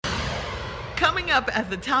Coming up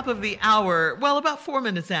at the top of the hour, well, about 4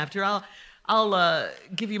 minutes after, I'll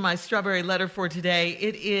give you my strawberry letter for today.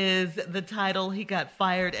 It is the title, He Got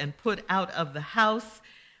Fired and Put Out of the House.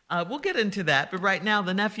 We'll get into that, but right now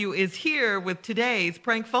the nephew is here with today's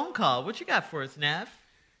prank phone call. What you got for us, Neff?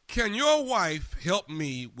 Can your wife help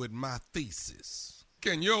me with my thesis?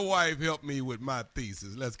 Can your wife help me with my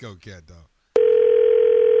thesis? Let's go, cat dog.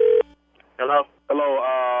 Hello?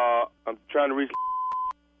 Hello, I'm trying to reach.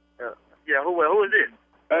 Yeah, who is this?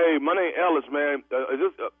 Hey, my name Ellis, man. Is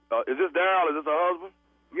this Daryl? Is this her husband?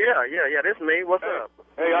 Yeah, this me. What's up?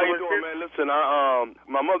 Hey, how you doing, man? Listen,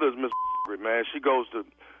 my mother's Miss man. She goes to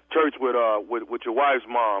church with your wife's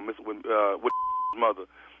mom, with mother,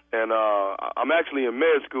 and I'm actually in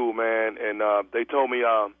med school, man. And they told me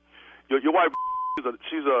your wife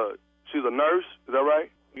she's a nurse. Is that right?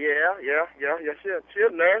 Yeah. She's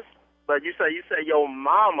a nurse. But you say your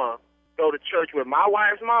mama go to church with my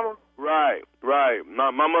wife's mama? Right. My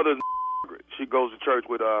mother's she goes to church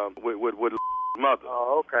with mother.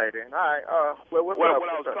 Oh, okay then. All right. What's what up?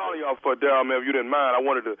 I was calling y'all for, Daryl, man, if you didn't mind, I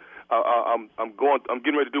wanted to. I'm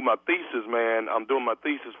getting ready to do my thesis, man. I'm doing my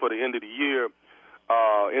thesis for the end of the year,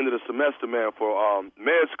 end of the semester, man, for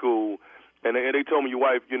med school, and they told me your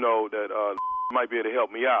wife, that might be able to help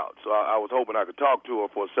me out. So I was hoping I could talk to her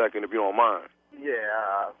for a second, if you don't mind.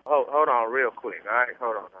 Yeah. Hold on, real quick. All right.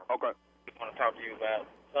 Hold on. Okay. I want to talk to you about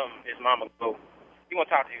something his mama go. He want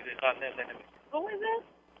to talk to you. Who is this?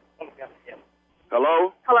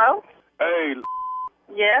 Hello. Hello? Hey.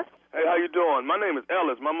 Yes? Hey, how you doing? My name is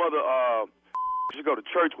Ellis. My mother, she go to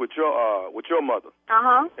church with your mother.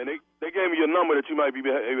 Uh-huh. And they gave me your number that you might be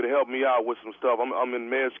able to help me out with some stuff. I'm in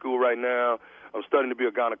med school right now. I'm studying to be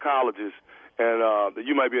a gynecologist, and that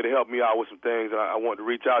you might be able to help me out with some things. And I wanted to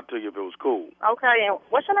reach out to you if it was cool. Okay, and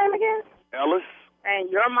what's your name again? Ellis.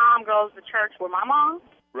 And your mom goes to church with my mom?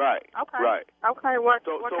 Right. Okay. Right. Okay. What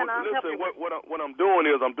can I help listen, you with? what I'm doing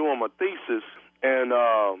is I'm doing my thesis, and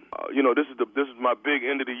this is my big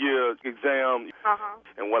end of the year exam. Uh-huh.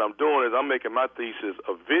 And what I'm doing is I'm making my thesis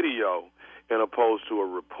a video, as opposed to a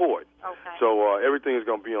report. Okay. So everything is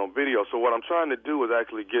going to be on video. So what I'm trying to do is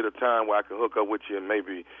actually get a time where I can hook up with you and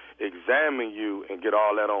maybe examine you and get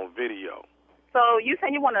all that on video. So you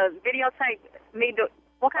say you want to videotape me do?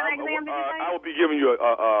 What kind of exam did you say? I will be giving you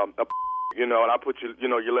a and I put your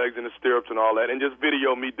legs in the stirrups and all that, and just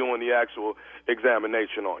video me doing the actual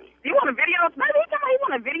examination on you. You want to videotape? Maybe you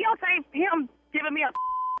want to videotape him giving me a?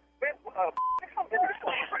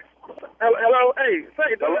 Hello, hey,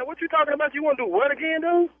 say, dude, what you talking about? You want to do what again,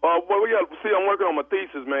 dude? See, I'm working on my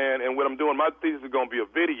thesis, man, and what I'm doing, my thesis is going to be a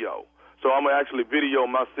video. So I'm going to actually video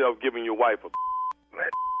myself giving your wife a. Man,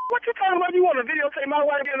 what you talking about? You want to videotape my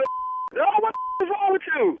wife giving a? No, what is wrong with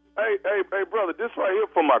you? Hey, brother, this right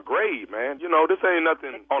here for my grade, man. This ain't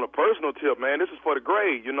nothing on a personal tip, man. This is for the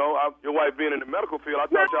grade. Your wife being in the medical field,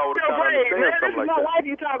 I thought y'all would have kind of understand something like that. This is my wife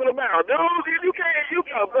you talking about, dude. You can't, you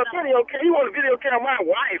want to video camera my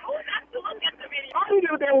wife. All you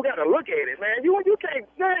do then we got to look at it, man. You can't,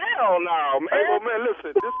 hell no, man. Hey, well, man,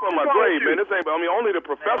 listen, this for my grade, man. This ain't, only the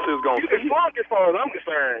professor is going to see. You can flunk as far as I'm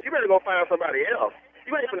concerned. You better go find somebody else.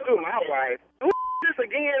 You ain't gonna do my wife. Who this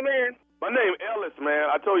again, man? My name Ellis,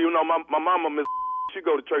 man. I told you, my mama, Miss, she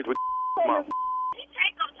go to church with mom. She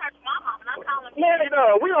can't go to church with my mom, and I'm calling me. Man,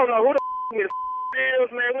 no, we don't know who the Miss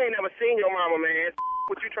is, man. We ain't never seen your mama, man.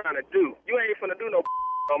 What you trying to do? You ain't finna do no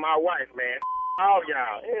on my wife, man. All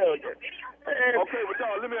y'all. Hell yeah. Man. Okay, but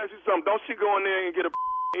dog, let me ask you something. Don't she go in there and get a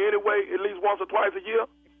anyway at least once or twice a year?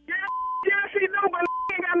 Yeah, she do, but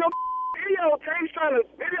ain't got no videotape. Trying to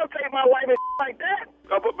videotape my wife and like that.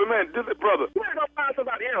 But man, brother. You better go find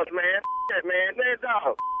somebody else, man. That, man. Man,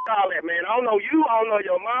 dog. All that, man. I don't know you. I don't know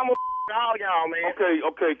your mama. All y'all, man.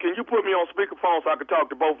 Okay. Can you put me on speakerphone so I can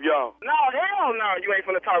talk to both of y'all? No, hell no. You ain't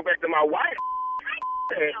finna talk back to my wife.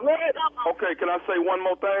 Man. Okay, can I say one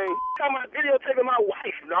more thing? Talking about videotaping my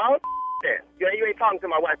wife, dog. Yeah, you ain't talking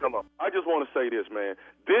to my wife no more. I just want to say this, man.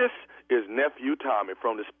 This is Nephew Tommy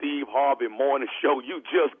from the Steve Harvey Morning Show. You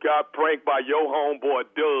just got pranked by your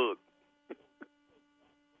homeboy, Doug.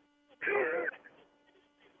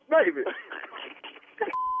 Baby.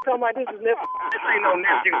 Talking about this is nephew. This ain't no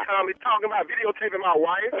nephew Tommy talking about videotaping my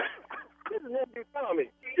wife. This is nephew Tommy.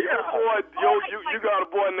 Yeah, boy, you got a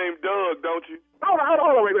boy named Doug, don't you? Hold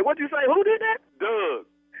on, wait. What you say? Who did that? Doug.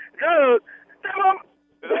 Tell him.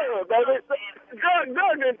 Doug, baby.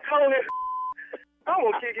 Doug been telling it. I'm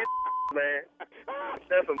gonna kick his man.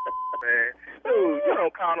 That's some man. Dude, you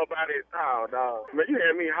don't call nobody. Oh, no. Man, you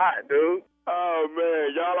had me hot, dude. Oh,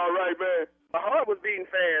 man. Y'all all right, man? My heart was beating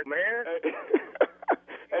fast, man.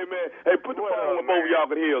 Hey, man. Hey, put the phone where both of y'all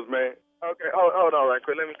can hear us, man. Okay, hold on right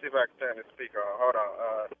quick. Let me see if I can turn the speaker on. Hold on.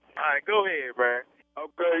 All right, go ahead, man.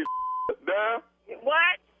 Okay, Dan,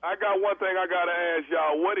 What? I got one thing I got to ask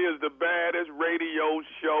y'all. What is the baddest radio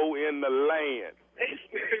show in the land?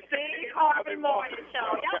 Steve Harvey Morning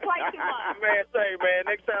Show. Y'all play too much. Man, say, man,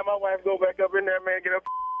 next time my wife go back up in there, man, get up,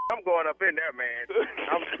 I'm going up in there, man.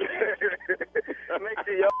 Make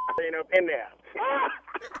sure y'all ain't up in there.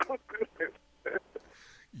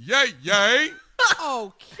 Yay, yay.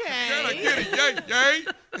 Okay. Can I get it? Yay, yay.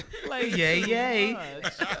 Like, Yay, too yay.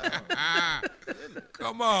 much.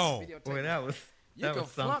 Come on. Boy, that was You that can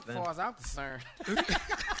was flunk something. far as I'm concerned.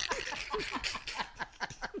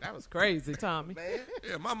 That was crazy, Tommy.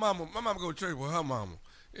 Yeah, my mama go to church with her mama.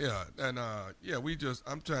 Yeah, and yeah,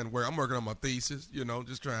 I'm working on my thesis,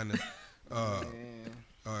 just trying to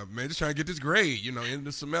just trying to get this grade, in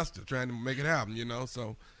the semester, trying to make it happen,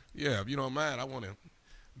 So, yeah, if you don't mind, I want to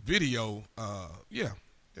video, yeah.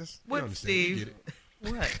 What, Steve? You get it.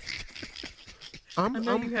 What? I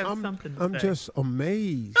know you have something to I'm say. just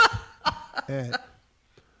amazed at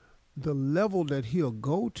the level that he'll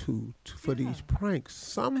go to for these pranks.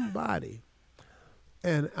 Somebody,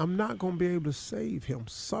 and I'm not going to be able to save him.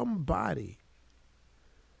 Somebody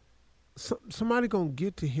going to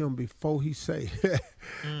get to him before he say,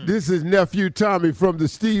 this is Nephew Tommy from the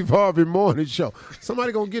Steve Harvey Morning Show.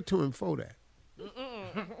 Somebody going to get to him for that.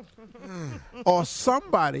 Or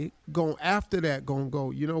somebody after that going to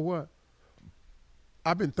go, you know what?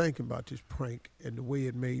 I've been thinking about this prank and the way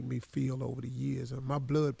it made me feel over the years. And my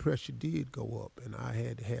blood pressure did go up, and I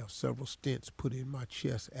had to have several stents put in my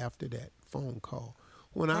chest after that phone call.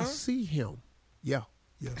 When I see him,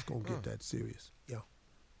 it's going to get that serious. Yeah.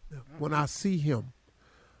 When I see him,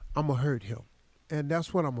 I'm going to hurt him. And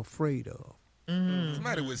that's what I'm afraid of. Mm-hmm.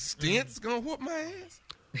 Somebody with stents going to whoop my ass?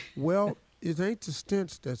 Well, it ain't the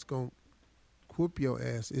stents that's going to whoop your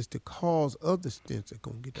ass. It's the cause of the stents that's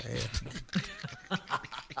going to get the ass whooped.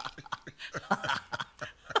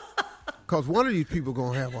 Because one of these people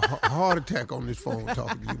going to have a heart attack on this phone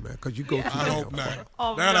talking to you, man, because you go too I damn hope far. not.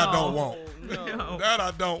 Oh, that no. I don't want. No. That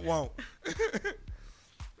I don't want.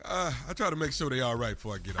 I try to make sure they all right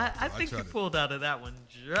before I get out. I think you pulled out of that one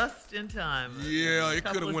just in time. Yeah, it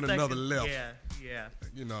could have went another seconds. left. Yeah.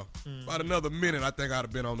 About another minute, I think I'd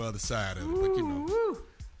have been on the other side of it. But,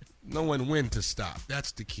 knowing when to stop.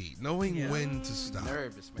 That's the key. Knowing when to stop.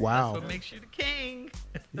 Nervous, man. Wow. What makes you the king?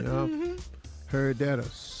 Yeah. Heard that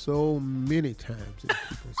so many times in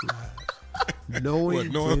people's lives.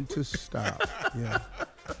 Knowing when to stop. Yeah.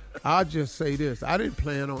 I'll just say this. I didn't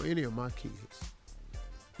plan on any of my kids.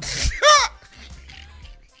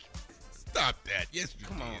 Stop that. Yes, you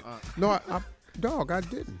Come did. on. No, I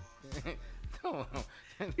didn't. Come on.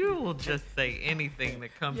 You will just say anything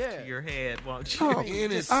that comes to your head, won't you? Oh,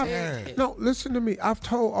 Anytime. no, listen to me. I've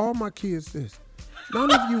told all my kids this. None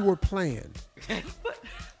of you were planned.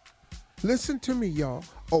 Listen to me, y'all.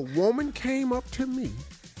 A woman came up to me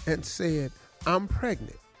and said, I'm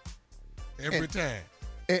pregnant. Every time.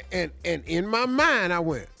 And in my mind, I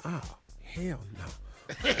went, oh, hell no.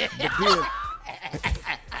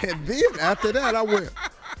 And then after that, I went,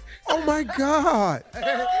 oh, my God.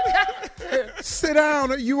 Sit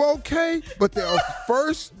down. Are you okay? But the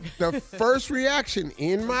first reaction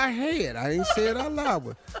in my head, I ain't say it out loud,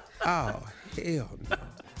 but, oh, hell no.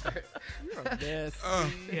 Yes.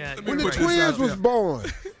 Yeah. When the twins was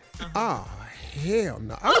born, oh, hell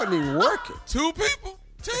no. I wasn't even working. Two people?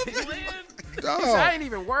 Dog. I ain't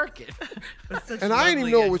even working. And I didn't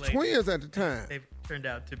even know it was twins at the time. They've turned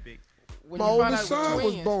out to be. When My you find oldest out son we're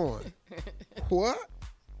was twins. born. What?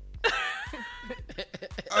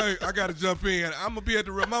 Hey, I got to jump in. I'm going to be at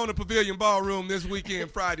the Ramona Pavilion Ballroom this weekend,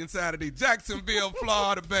 Friday and Saturday. Jacksonville,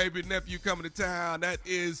 Florida, baby. Nephew coming to town. That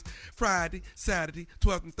is Friday, Saturday,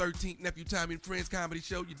 12th and 13th. Nephew Tommy and Friends Comedy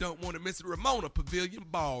Show. You don't want to miss it. Ramona Pavilion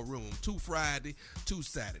Ballroom. 2 Friday, 2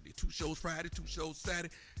 Saturday. 2 shows Friday, 2 shows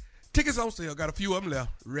Saturday. Tickets on sale. Got a few of them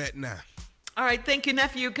left right now. All right, thank you,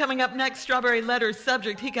 nephew. Coming up next, Strawberry Letter's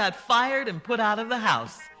subject, he got fired and put out of the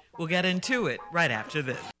house. We'll get into it right after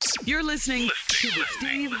this. You're listening to the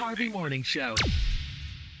Steve Harvey Morning Show.